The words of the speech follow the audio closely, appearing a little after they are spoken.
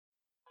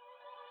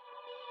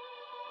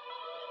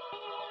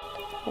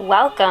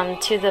Welcome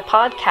to the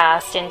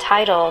podcast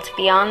entitled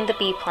Beyond the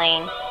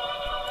B-Plane.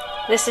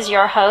 This is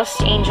your host,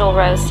 Angel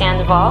Rose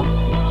Sandoval,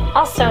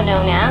 also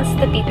known as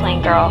the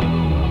B-Plane Girl.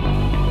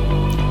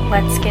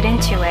 Let's get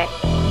into it.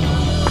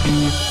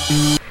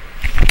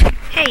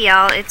 Hey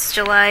y'all, it's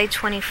July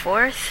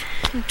 24th,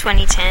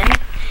 2010,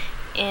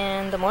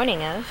 and the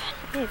morning of.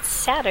 It's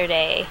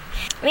Saturday.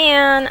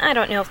 Man, I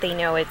don't know if they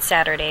know it's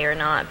Saturday or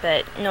not,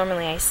 but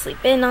normally I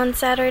sleep in on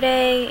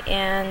Saturday,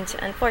 and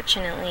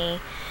unfortunately,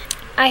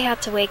 I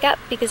had to wake up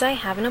because I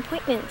have an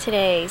appointment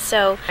today.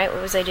 So, what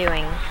was I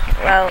doing?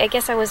 Well, I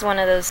guess I was one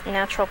of those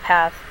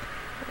naturopath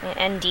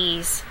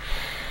NDs,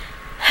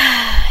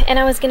 and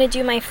I was going to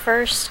do my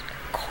first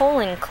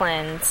colon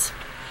cleanse.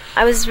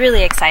 I was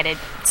really excited.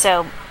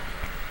 So,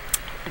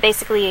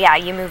 basically, yeah,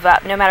 you move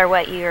up no matter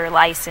what, you're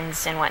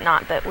licensed and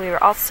whatnot, but we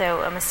were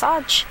also a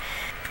massage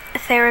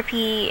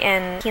therapy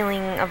and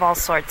healing of all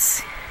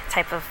sorts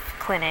type of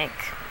clinic,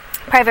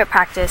 private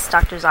practice,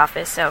 doctor's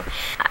office. So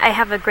I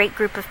have a great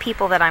group of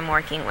people that I'm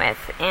working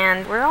with,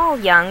 and we're all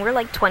young, we're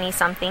like 20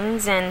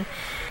 somethings, and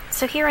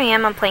so here I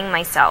am, I'm playing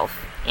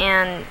myself.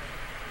 And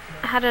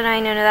how did I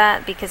know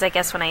that? Because I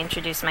guess when I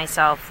introduced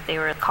myself, they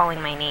were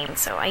calling my name,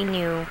 so I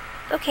knew,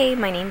 okay,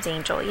 my name's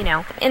Angel, you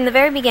know. In the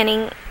very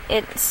beginning,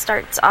 it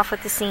starts off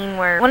with the scene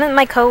where one of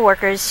my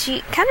co-workers,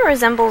 she kind of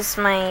resembles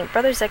my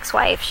brother's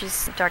ex-wife.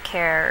 She's dark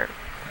hair,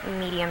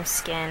 medium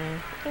skin,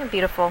 you know,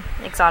 beautiful,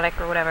 exotic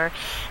or whatever.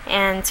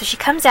 And so she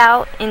comes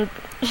out, and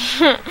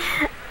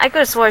I could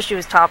have swore she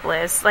was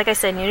topless. Like I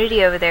said,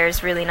 nudity over there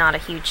is really not a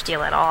huge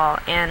deal at all.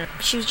 And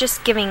she was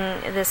just giving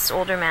this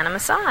older man a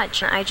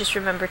massage. And I just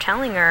remember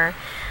telling her,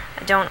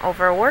 don't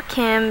overwork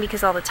him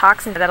because all the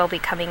toxins that'll be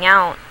coming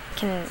out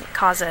can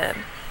cause a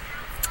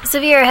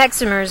severe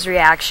Hexamer's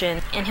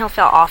reaction, and he'll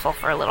feel awful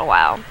for a little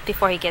while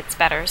before he gets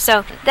better.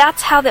 So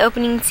that's how the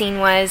opening scene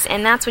was,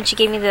 and that's when she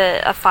gave me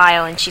a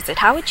file, and she said,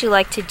 how would you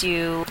like to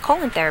do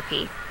colon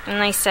therapy?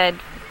 And I said,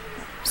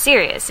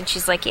 serious? And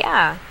she's like,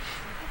 yeah.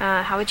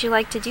 How would you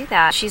like to do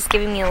that? She's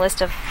giving me a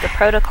list of the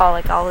protocol,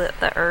 like all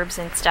the herbs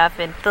and stuff,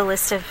 and the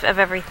list of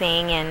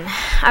everything, and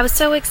I was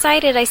so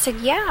excited. I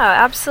said, yeah,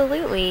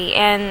 absolutely.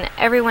 And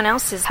everyone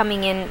else is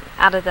coming in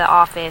out of the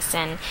office,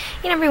 and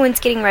you know, everyone's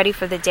getting ready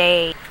for the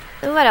day.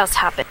 What else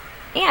happened?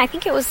 Yeah, I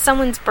think it was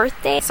someone's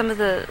birthday. Some of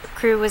the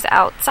crew was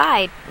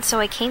outside, so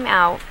I came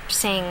out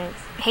saying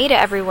hey to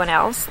everyone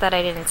else that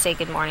I didn't say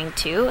good morning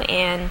to,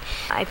 and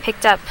I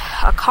picked up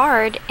a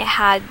card. It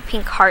had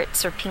pink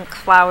hearts or pink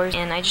flowers,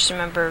 and I just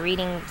remember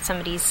reading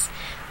somebody's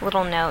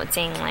little note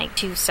saying like,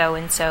 to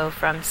so-and-so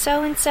from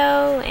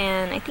so-and-so,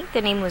 and I think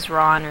the name was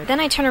Ron.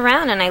 Then I turn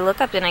around and I look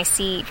up and I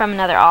see from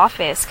another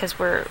office, because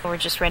we're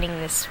just renting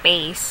this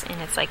space,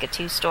 and it's like a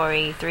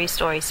 2-story,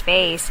 3-story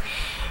space.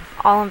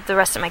 All of the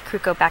rest of my crew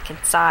go back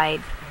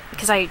inside,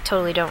 because I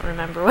totally don't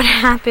remember what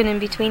happened in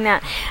between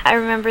that. I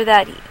remember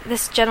that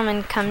this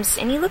gentleman comes,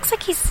 and he looks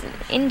like he's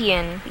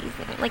Indian.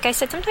 Like I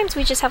said, sometimes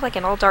we just have like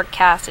an all-dark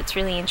cast. It's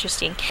really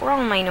interesting. We're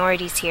all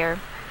minorities here,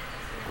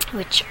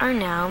 which are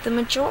now the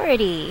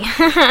majority.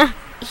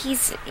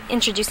 He's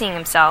introducing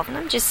himself, and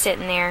I'm just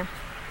sitting there,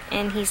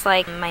 and he's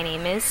like, my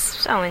name is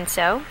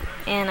so-and-so.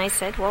 And I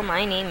said, well,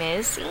 my name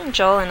is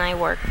Angel, and I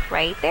work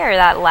right there.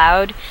 That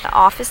loud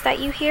office that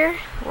you hear,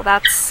 well,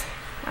 that's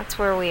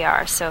where we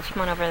are. So if you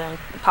want over there and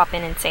pop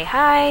in and say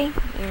hi,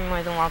 you're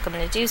more than welcome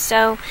to do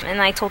so.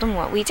 And I told him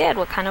what we did,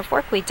 what kind of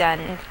work we'd done,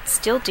 and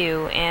still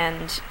do.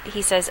 And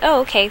he says,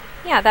 oh, okay,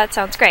 yeah, that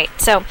sounds great.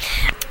 So,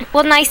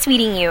 well, nice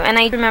meeting you. And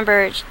I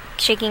remember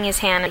shaking his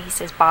hand. He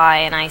says bye,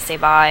 and I say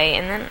bye.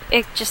 And then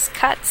it just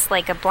cuts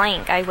like a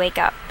blank. I wake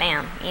up,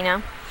 bam, you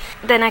know?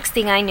 The next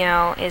thing I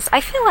know is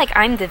I feel like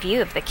I'm the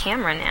view of the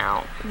camera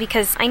now,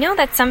 because I know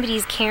that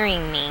somebody's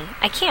carrying me.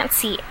 I can't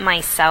see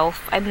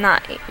myself. I'm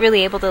not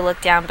really able to look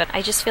down, but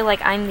I just feel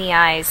like I'm the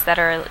eyes that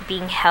are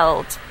being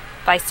held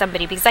by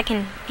somebody, because I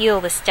can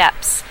feel the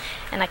steps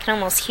and I can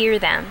almost hear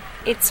them.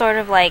 It's sort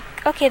of like,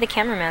 okay, the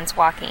cameraman's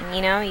walking,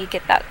 you know, you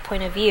get that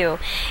point of view.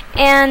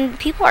 And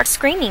people are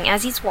screaming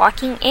as he's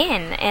walking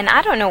in, and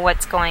I don't know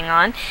what's going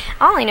on.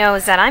 All I know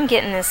is that I'm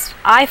getting this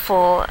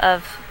eyeful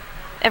of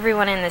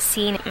everyone in the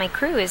scene. My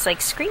crew is like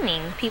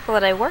screaming. People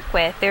that I work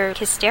with, they're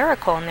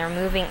hysterical, and they're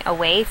moving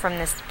away from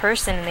this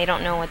person, and they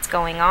don't know what's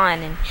going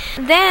on. And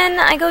then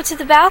I go to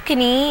the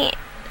balcony.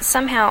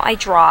 Somehow I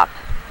drop.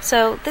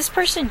 So this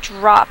person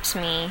drops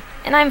me,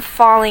 and I'm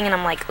falling, and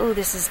I'm like, ooh,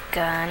 this is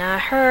gonna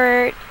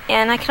hurt.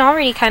 And I can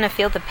already kind of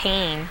feel the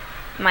pain,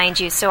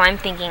 mind you. So I'm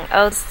thinking,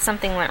 oh,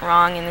 something went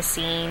wrong in the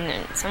scene,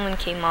 and someone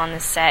came on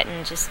the set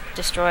and just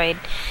destroyed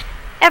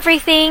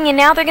everything, and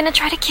now they're gonna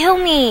try to kill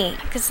me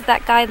because of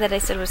that guy that I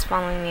said was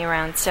following me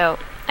around. So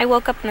I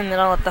woke up in the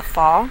middle of the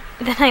fall.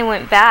 Then I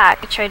went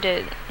back. I tried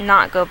to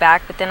not go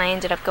back, but then I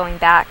ended up going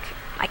back.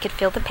 I could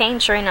feel the pain,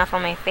 sure enough,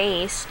 on my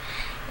face,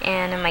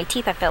 and in my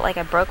teeth. I felt like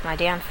I broke my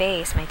damn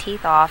face, my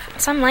teeth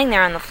off. So I'm laying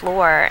there on the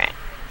floor,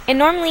 and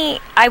normally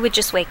I would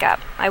just wake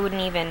up. I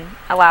wouldn't even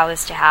allow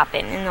this to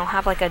happen, and they'll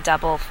have like a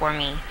double for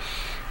me,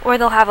 or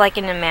they'll have like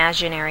an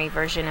imaginary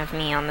version of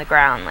me on the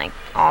ground, like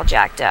all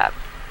jacked up. And then I wake up, and I'm like,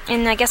 oh, this is so weird. And I look around, and there's nobody there. And I'm like, oh, all jacked up.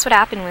 And I guess what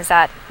happened was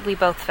that we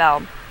both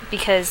fell,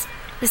 because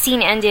the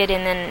scene ended,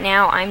 and then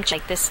now I'm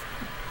like this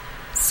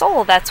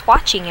soul that's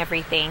watching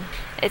everything.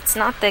 It's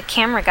not the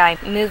camera guy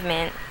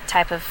movement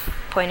type of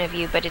point of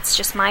view, but it's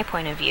just my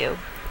point of view.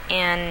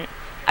 And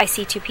I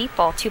see two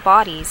people, two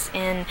bodies,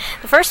 and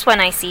the first one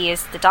I see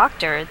is the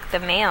doctor, the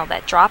male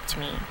that dropped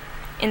me.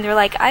 And they're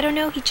like, I don't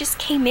know, he just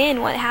came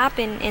in, what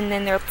happened? And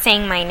then they're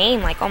saying my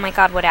name, like, oh my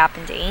god, what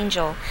happened to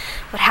Angel?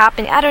 What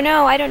happened? I don't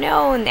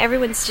know. And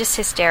everyone's just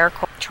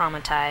hysterical,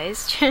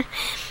 traumatized,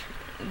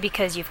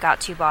 because you've got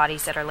two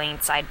bodies that are laying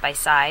side by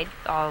side,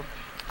 all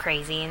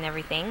crazy and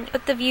everything.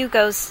 But the view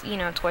goes,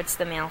 towards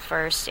the male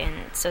first,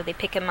 and so they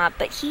pick him up.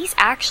 But he's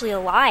actually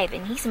alive,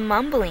 and he's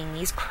mumbling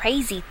these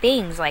crazy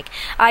things, like,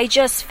 I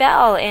just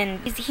fell, and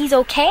he's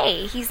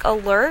okay. He's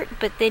alert,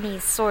 but then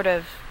he's sort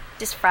of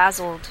just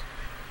frazzled.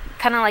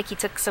 Kind of like he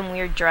took some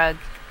weird drug,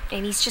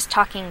 and he's just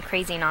talking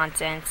crazy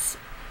nonsense.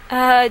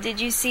 Did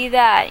you see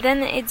that?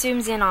 Then it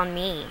zooms in on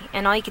me,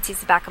 and all you can see is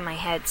the back of my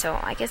head, so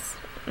I guess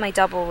my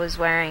double was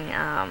wearing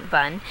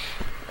bun,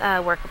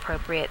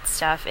 work-appropriate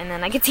stuff, and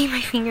then I could see my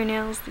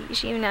fingernails.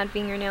 She even had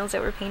fingernails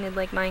that were painted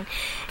like mine.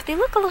 But they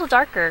look a little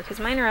darker, because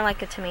mine are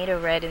like a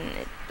tomato red,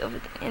 and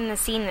in the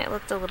scene it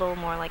looked a little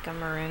more like a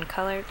maroon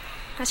color.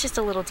 That's just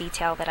a little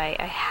detail that I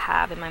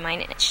have in my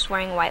mind. And she's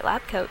wearing a white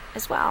lab coat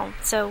as well.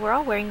 So we're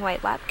all wearing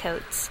white lab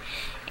coats.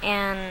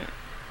 And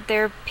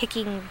they're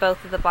picking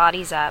both of the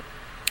bodies up.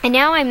 And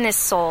now I'm this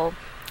soul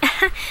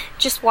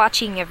just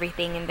watching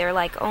everything. And they're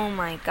like, oh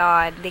my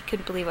god, they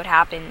couldn't believe what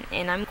happened.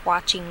 And I'm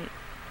watching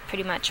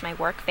pretty much my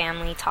work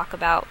family talk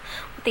about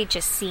what they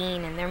just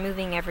seen. And they're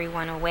moving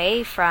everyone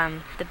away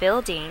from the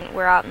building.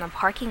 We're out in the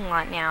parking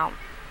lot now.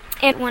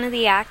 And one of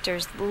the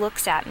actors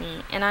looks at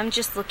me, and I'm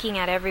just looking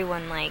at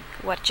everyone like,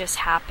 what just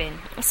happened?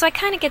 So I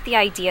kind of get the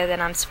idea that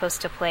I'm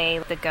supposed to play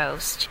the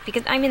ghost,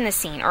 because I'm in the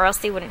scene, or else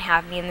they wouldn't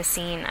have me in the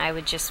scene. I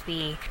would just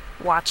be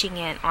watching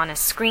it on a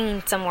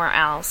screen somewhere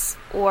else,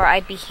 or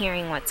I'd be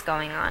hearing what's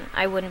going on.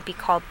 I wouldn't be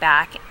called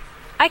back.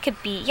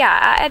 I'd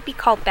be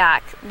called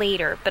back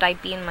later, but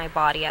I'd be in my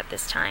body at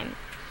this time.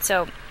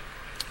 So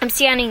I'm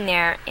standing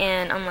there,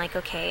 and I'm like,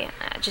 okay,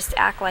 just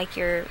act like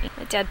you're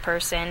a dead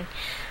person,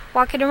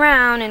 walking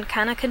around and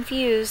kind of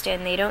confused,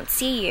 and they don't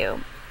see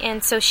you.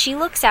 And so she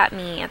looks at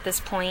me at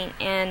this point,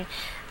 and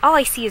all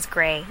I see is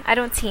gray. I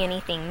don't see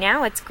anything.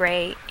 Now it's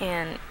gray,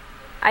 and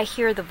I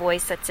hear the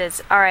voice that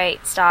says, all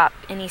right, stop.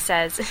 And he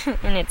says,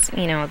 and it's,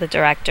 the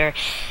director,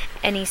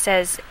 and he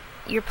says,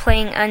 you're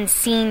playing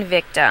unseen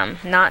victim,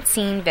 not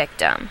seen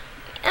victim.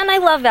 And I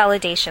love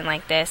validation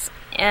like this,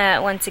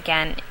 once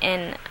again.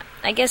 And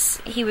I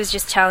guess he was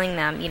just telling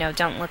them,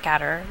 don't look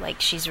at her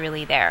like she's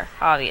really there.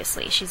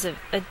 Obviously, she's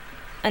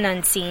an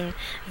unseen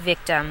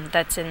victim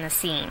that's in the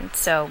scene,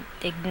 so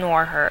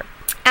ignore her.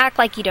 Act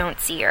like you don't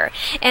see her.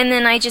 And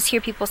then I just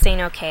hear people saying,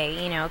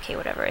 okay, okay,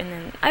 whatever. And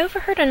then I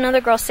overheard another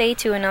girl say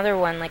to another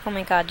one, like, oh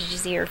my god, did you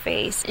see her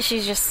face?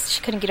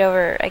 She couldn't get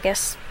over, I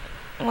guess,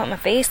 what my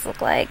face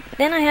looked like.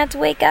 Then I had to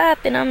wake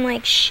up, and I'm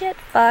like, shit,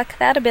 fuck,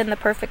 that'd have been the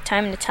perfect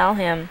time to tell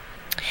him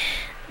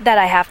that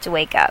I have to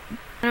wake up.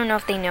 I don't know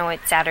if they know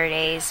it's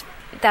Saturdays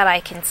that I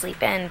can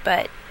sleep in,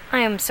 but I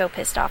am so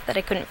pissed off that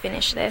I couldn't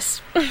finish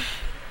this.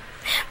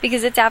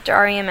 Because it's after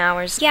REM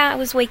hours. Yeah, I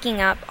was waking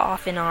up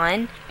off and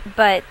on,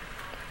 but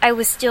I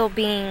was still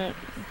being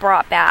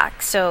brought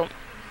back. So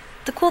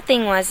the cool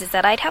thing was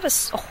that I'd have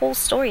a whole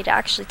story to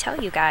actually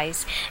tell you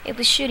guys. It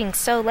was shooting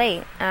so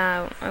late.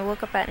 I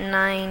woke up at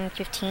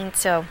 9:15,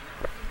 so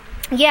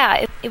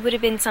yeah, it would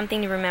have been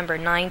something to remember.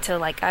 9 to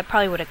I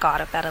probably would have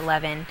got up at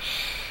 11.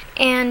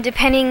 And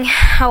depending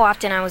how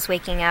often I was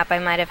waking up, I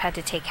might have had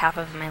to take half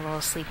of my little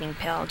sleeping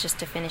pill just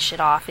to finish it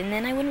off, and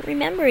then I wouldn't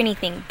remember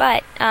anything.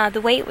 But the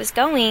way it was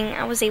going,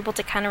 I was able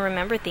to kind of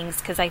remember things,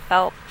 because I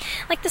felt,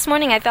 like this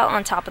morning, I felt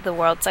on top of the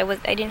world, so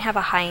I didn't have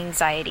a high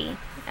anxiety,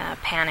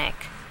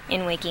 panic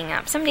in waking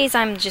up. Some days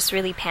I'm just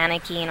really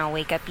panicky and I'll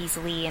wake up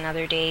easily, and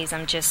other days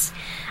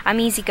I'm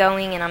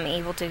easygoing and I'm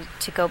able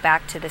to go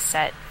back to the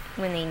set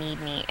when they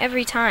need me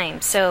every time.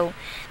 So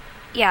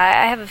yeah,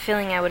 I have a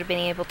feeling I would have been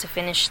able to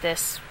finish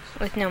this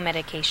with no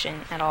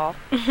medication at all.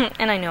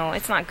 And I know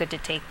it's not good to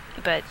take,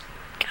 but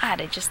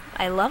God,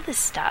 I love this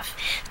stuff.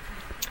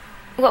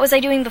 What was I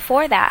doing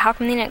before that? How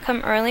come they didn't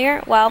come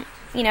earlier? Well,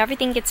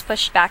 everything gets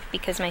pushed back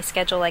because my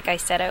schedule, like I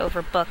said, I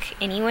overbook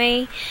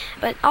anyway.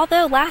 But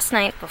although last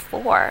night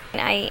before,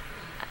 I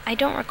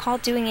don't recall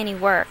doing any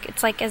work.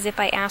 It's like as if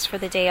I asked for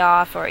the day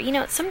off, or,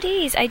 some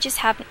days I just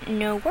have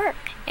no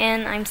work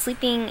and I'm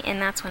sleeping, and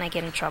that's when I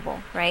get in trouble,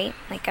 right?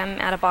 Like I'm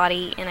out of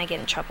body and I get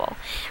in trouble.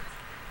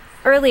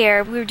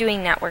 Earlier, we were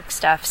doing network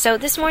stuff. So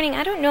this morning,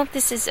 I don't know if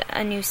this is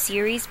a new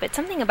series, but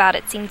something about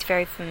it seemed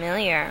very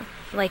familiar.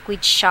 Like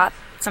we'd shot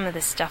some of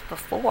this stuff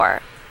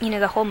before.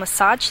 The whole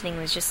massage thing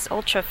was just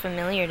ultra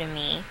familiar to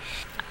me.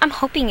 I'm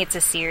hoping it's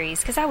a series,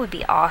 because that would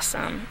be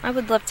awesome. I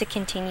would love to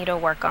continue to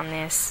work on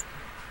this,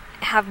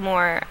 have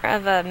more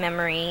of a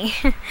memory,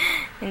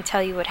 and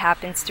tell you what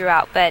happens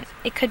throughout. But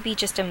it could be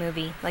just a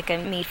movie, like a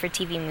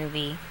made-for-TV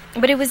movie.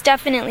 But it was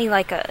definitely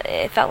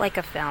it felt like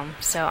a film.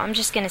 So I'm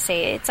just going to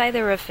say it's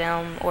either a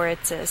film or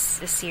it's a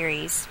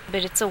series.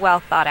 But it's a well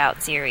thought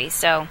out series.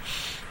 So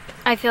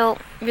I feel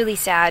really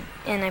sad,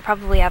 and I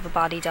probably have a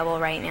body double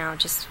right now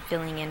just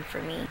filling in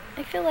for me.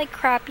 I feel like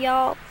crap,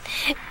 y'all.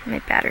 My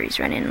battery's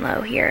running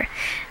low here.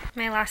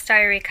 My last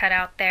diary cut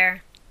out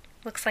there.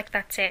 Looks like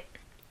that's it.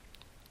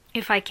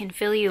 If I can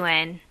fill you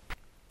in.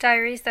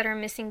 Diaries that are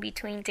missing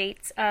between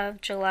dates of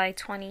July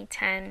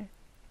 2010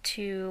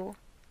 to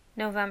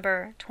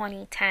November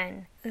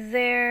 2010.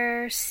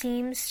 There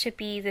seems to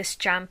be this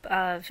jump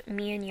of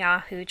me and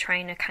Yahoo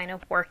trying to kind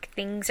of work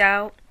things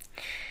out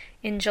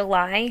in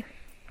July.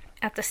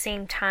 At the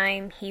same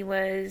time, he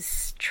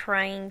was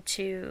trying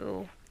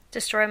to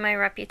destroy my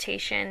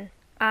reputation.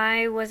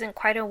 I wasn't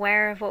quite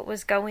aware of what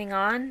was going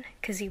on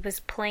because he was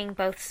playing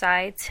both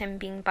sides, him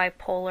being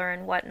bipolar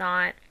and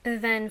whatnot.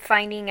 Then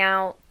finding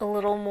out a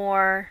little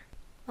more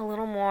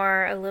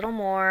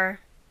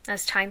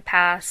as time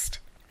passed,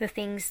 the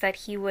things that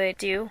he would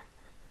do,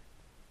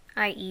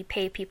 i.e.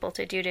 pay people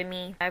to do to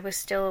me. I was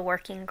still a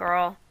working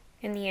girl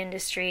in the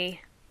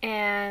industry.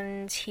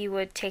 And he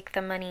would take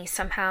the money.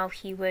 Somehow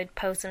he would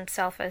pose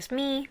himself as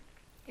me,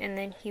 and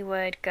then he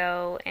would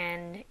go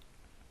and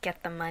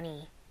get the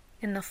money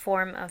in the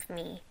form of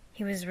me.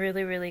 He was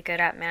really, really good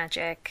at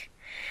magic.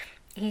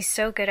 He's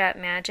so good at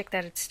magic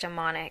that it's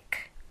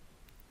demonic.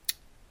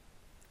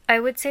 I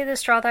would say the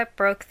straw that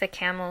broke the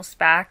camel's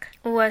back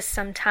was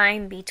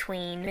sometime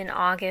between in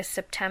August,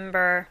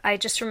 September. I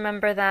just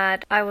remember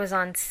that I was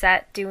on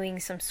set doing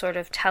some sort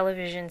of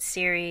television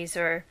series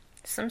or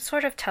some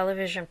sort of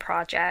television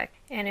project,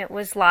 and it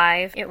was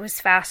live. It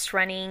was fast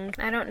running.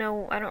 I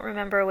don't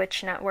remember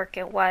which network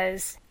it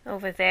was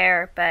over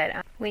there,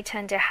 but we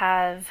tend to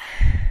have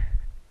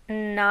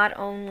not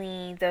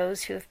only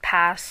those who have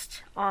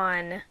passed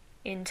on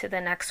into the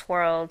next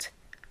world,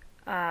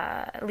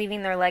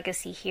 leaving their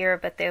legacy here,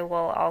 but they will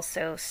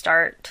also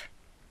start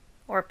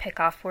or pick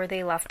off where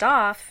they left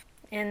off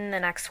in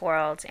the next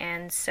world.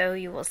 And so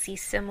you will see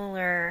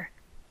similar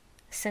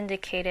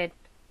syndicated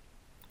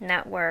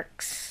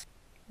networks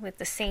with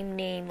the same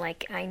name,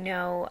 like I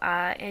know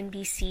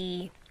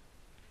NBC,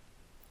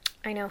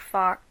 I know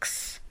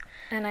Fox,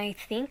 and I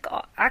think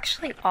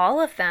actually all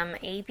of them,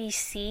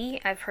 ABC,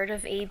 I've heard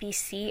of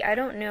ABC. I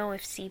don't know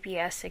if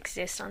CBS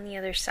exists on the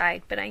other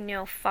side, but I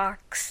know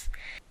Fox,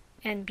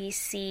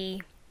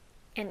 NBC,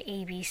 and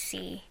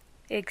ABC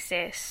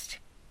exist.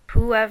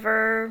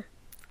 Whoever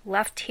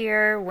left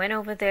here, went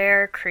over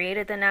there,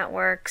 created the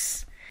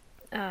networks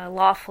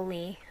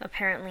lawfully.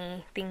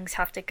 Apparently things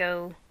have to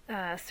go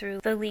through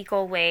the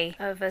legal way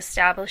of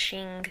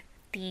establishing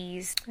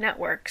these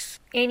networks.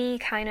 Any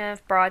kind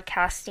of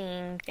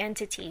broadcasting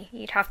entity,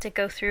 you'd have to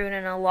go through it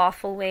in a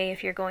lawful way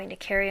if you're going to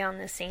carry on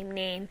the same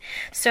name.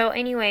 So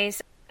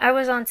anyways, I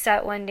was on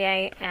set one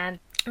day and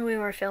we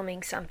were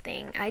filming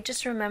something. I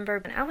just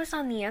remember I was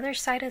on the other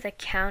side of the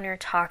counter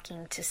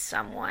talking to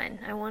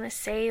someone. I want to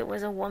say it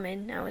was a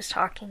woman I was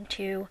talking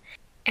to.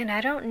 And I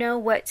don't know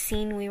what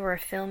scene we were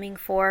filming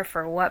for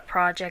what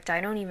project.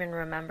 I don't even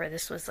remember.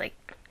 This was like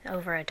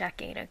over a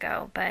decade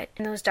ago, but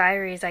in those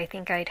diaries I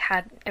think I'd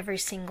had every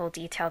single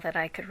detail that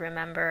I could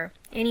remember.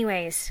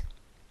 Anyways,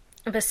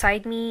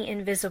 beside me,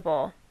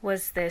 invisible,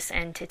 was this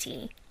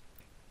entity.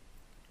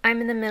 I'm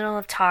in the middle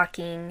of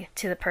talking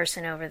to the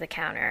person over the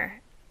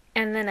counter,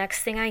 and the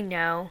next thing I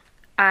know,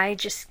 I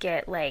just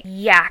get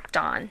yacked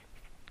on.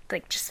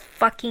 Just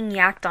fucking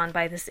yacked on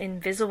by this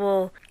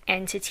invisible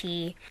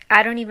entity.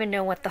 I don't even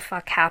know what the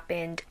fuck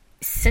happened.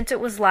 Since it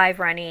was live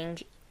running,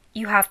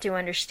 you have to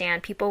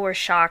understand, people were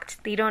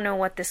shocked. They don't know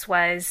what this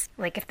was,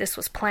 if this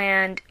was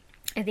planned.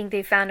 I think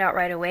they found out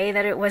right away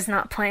that it was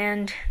not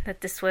planned, that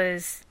this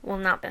was,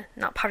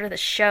 not part of the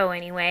show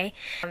anyway.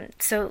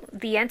 So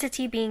the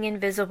entity being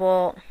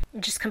invisible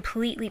just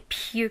completely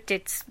puked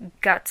its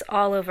guts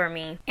all over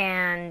me,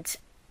 and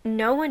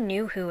no one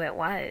knew who it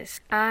was.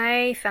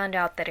 I found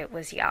out that it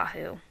was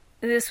Yahoo.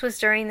 This was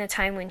during the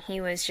time when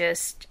he was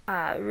just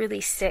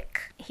really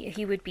sick.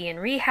 He would be in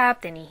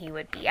rehab, then he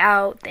would be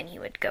out, then he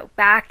would go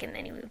back, and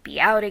then he would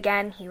be out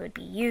again. He would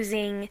be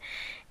using,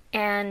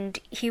 and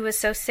he was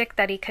so sick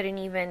that he couldn't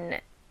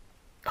even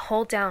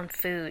hold down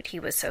food. He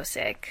was so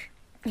sick.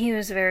 He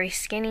was very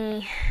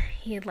skinny.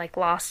 He had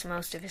lost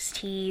most of his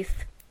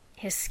teeth.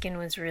 His skin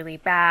was really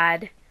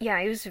bad.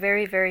 Yeah, he was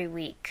very, very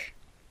weak.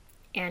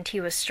 And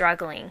he was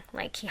struggling.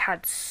 He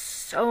had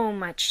so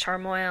much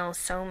turmoil,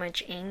 so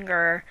much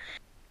anger.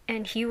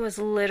 And he was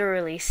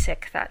literally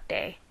sick that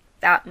day,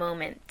 that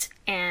moment.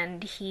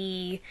 And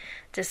he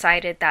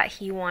decided that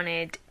he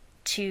wanted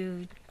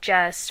to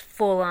just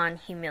full on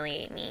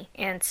humiliate me.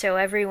 And so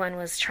everyone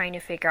was trying to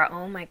figure out,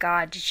 oh my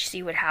God, did you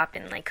see what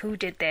happened? Who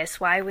did this?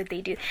 Why would they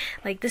do?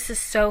 This is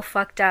so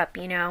fucked up,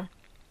 you know?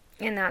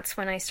 And that's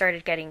when I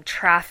started getting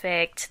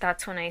trafficked.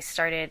 That's when I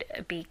started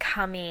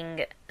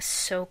becoming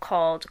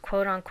so-called,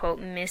 quote-unquote,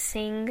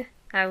 missing.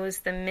 I was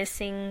the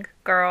missing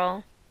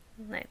girl.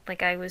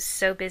 I was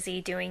so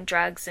busy doing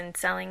drugs and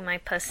selling my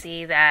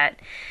pussy that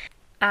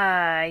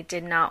I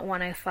did not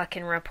want to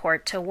fucking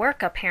report to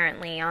work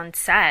apparently on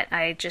set.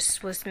 I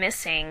just was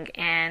missing,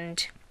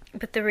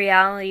 but the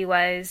reality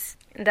was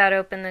that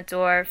opened the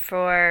door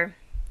for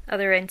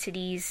other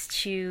entities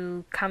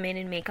to come in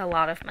and make a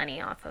lot of money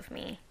off of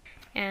me.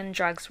 And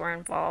drugs were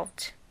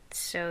involved.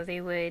 So they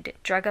would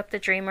drug up the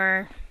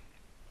dreamer,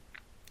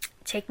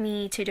 take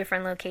me to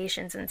different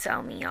locations and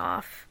sell me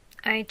off.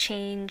 I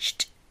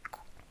changed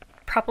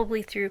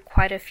probably through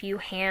quite a few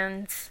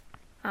hands.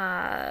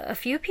 A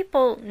few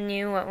people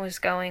knew what was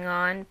going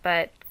on,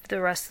 but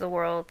the rest of the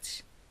world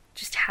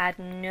just had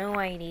no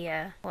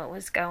idea what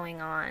was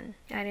going on.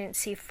 I didn't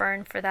see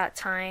Fern for that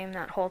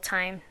whole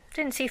time.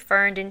 Didn't see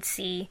Fern, didn't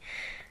see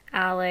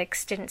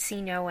Alex, didn't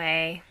see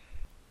Noe.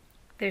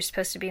 They're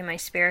supposed to be my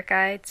spirit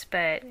guides,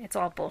 but it's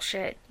all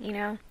bullshit, you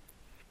know?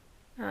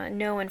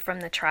 No one from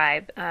the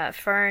tribe.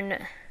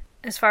 Fern,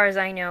 as far as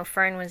I know,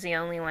 Fern was the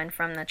only one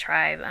from the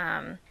tribe.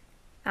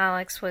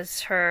 Alex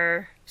was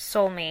her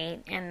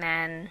soulmate, and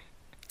then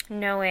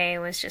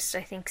Noe was just,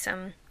 I think,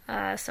 some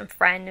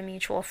friend, a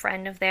mutual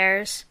friend of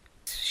theirs.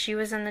 She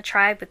was in the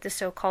tribe with the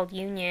so-called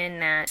union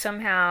that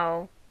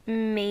somehow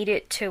made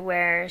it to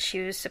where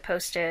she was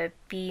supposed to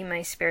be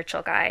my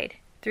spiritual guide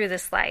through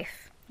this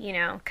life, you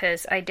know,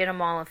 because I did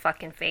them all a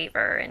fucking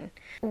favor and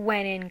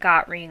went and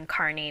got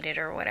reincarnated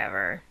or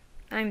whatever.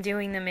 I'm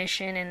doing the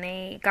mission and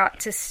they got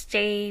to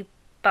stay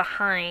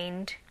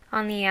behind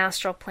on the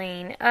astral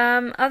plane.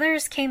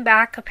 Others came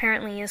back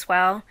apparently as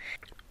well.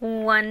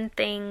 One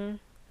thing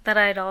that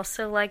I'd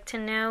also like to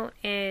note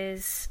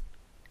is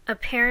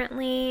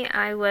apparently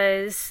I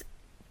was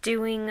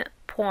doing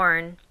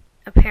porn.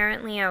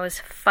 Apparently I was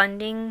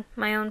funding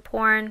my own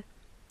porn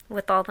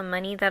with all the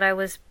money that I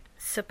was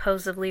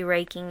supposedly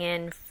raking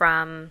in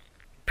from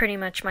pretty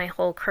much my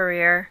whole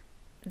career.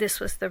 This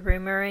was the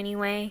rumor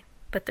anyway.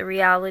 But the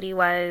reality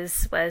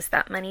was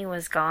that money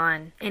was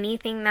gone.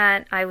 Anything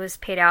that I was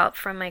paid out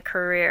from my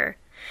career,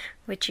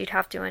 which you'd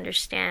have to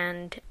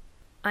understand,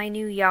 I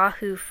knew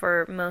Yahoo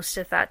for most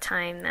of that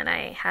time that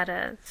I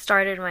had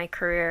started my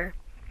career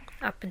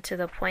up until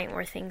the point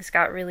where things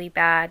got really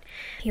bad.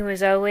 He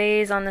was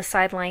always on the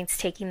sidelines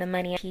taking the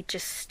money. He'd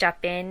just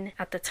step in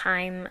at the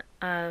time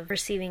of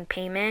receiving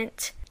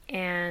payment.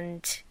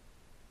 And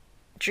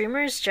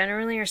dreamers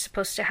generally are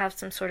supposed to have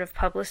some sort of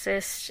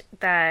publicist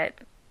that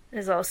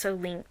is also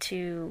linked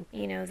to,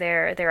 you know,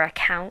 their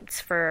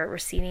accounts for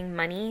receiving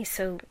money.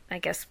 So I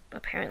guess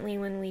apparently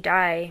when we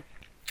die,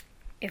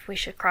 if we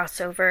should cross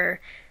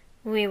over,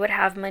 we would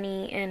have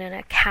money in an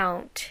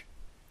account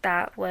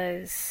that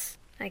was,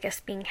 I guess,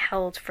 being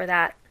held for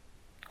that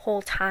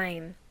whole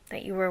time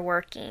that you were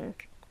working.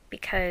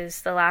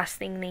 Because the last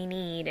thing they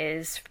need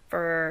is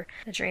for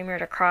the dreamer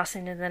to cross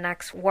into the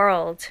next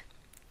world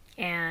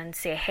and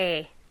say,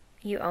 hey,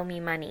 you owe me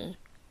money.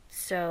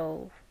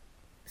 So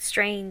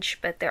strange,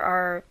 but there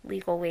are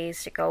legal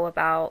ways to go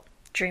about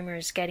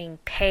dreamers getting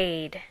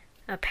paid,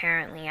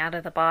 apparently, out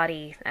of the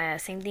body.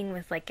 Same thing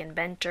with like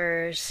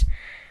inventors,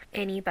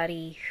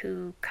 anybody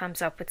who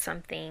comes up with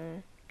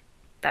something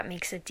that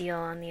makes a deal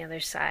on the other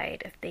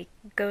side. If they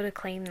go to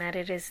claim that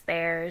it is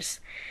theirs,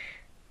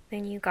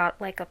 then you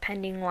got like a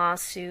pending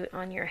lawsuit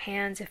on your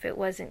hands if it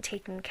wasn't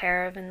taken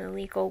care of in the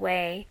legal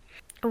way.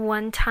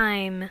 One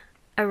time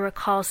I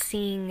recall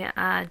seeing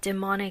a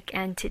demonic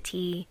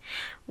entity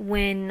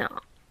when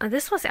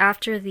this was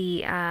after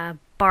the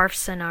barf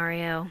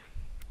scenario,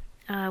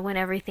 when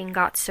everything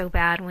got so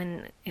bad,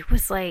 when it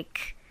was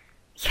like,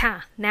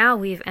 yeah, now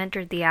we've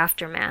entered the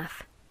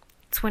aftermath.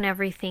 It's when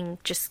everything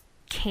just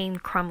came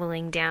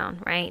crumbling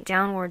down, right?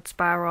 Downward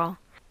spiral.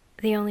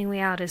 The only way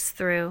out is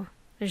through.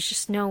 There's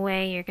just no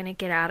way you're going to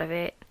get out of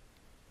it.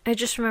 I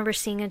just remember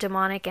seeing a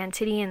demonic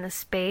entity in the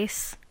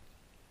space.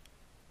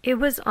 It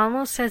was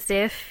almost as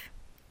if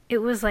it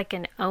was like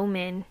an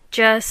omen,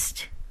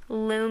 just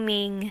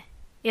looming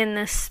in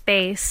this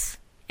space,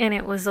 and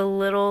it was a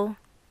little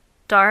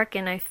dark,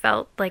 and I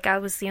felt like I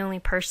was the only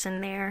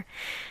person there,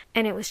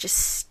 and it was just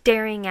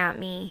staring at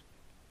me,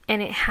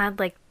 and it had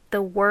like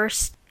the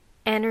worst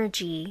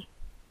energy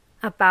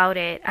about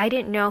it. I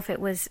didn't know if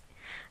it was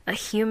a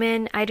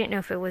human. I didn't know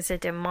if it was a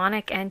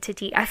demonic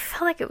entity. I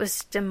felt like it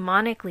was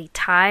demonically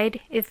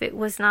tied if it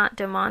was not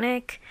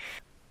demonic,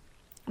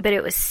 but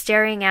it was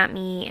staring at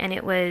me, and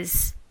it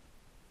was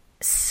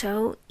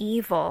so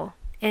evil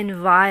and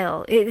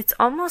vile. It's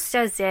almost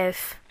as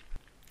if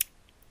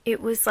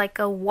it was like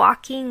a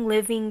walking,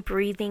 living,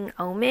 breathing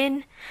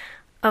omen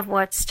of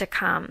what's to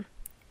come.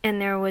 And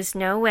there was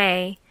no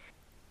way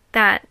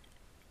that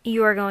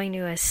you are going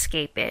to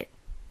escape it.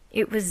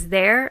 It was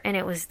there, and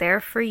it was there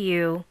for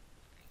you,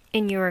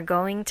 and you are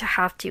going to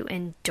have to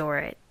endure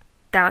it.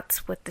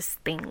 That's what this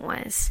thing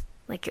was.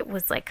 Like, it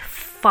was like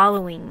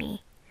following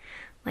me.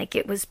 Like,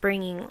 it was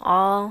bringing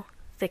all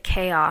the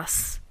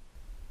chaos.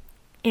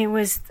 It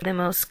was the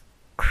most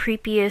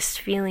creepiest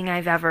feeling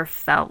I've ever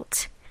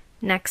felt,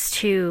 next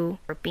to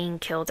being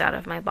killed out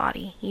of my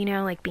body, you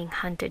know, like being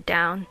hunted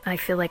down. I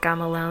feel like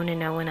I'm alone and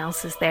no one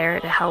else is there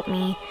to help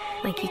me.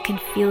 Like, you can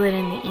feel it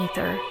in the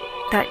ether,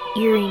 that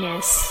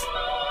eeriness.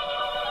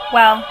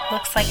 Well,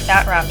 looks like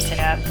that wraps it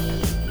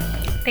up.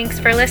 Thanks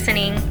for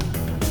listening.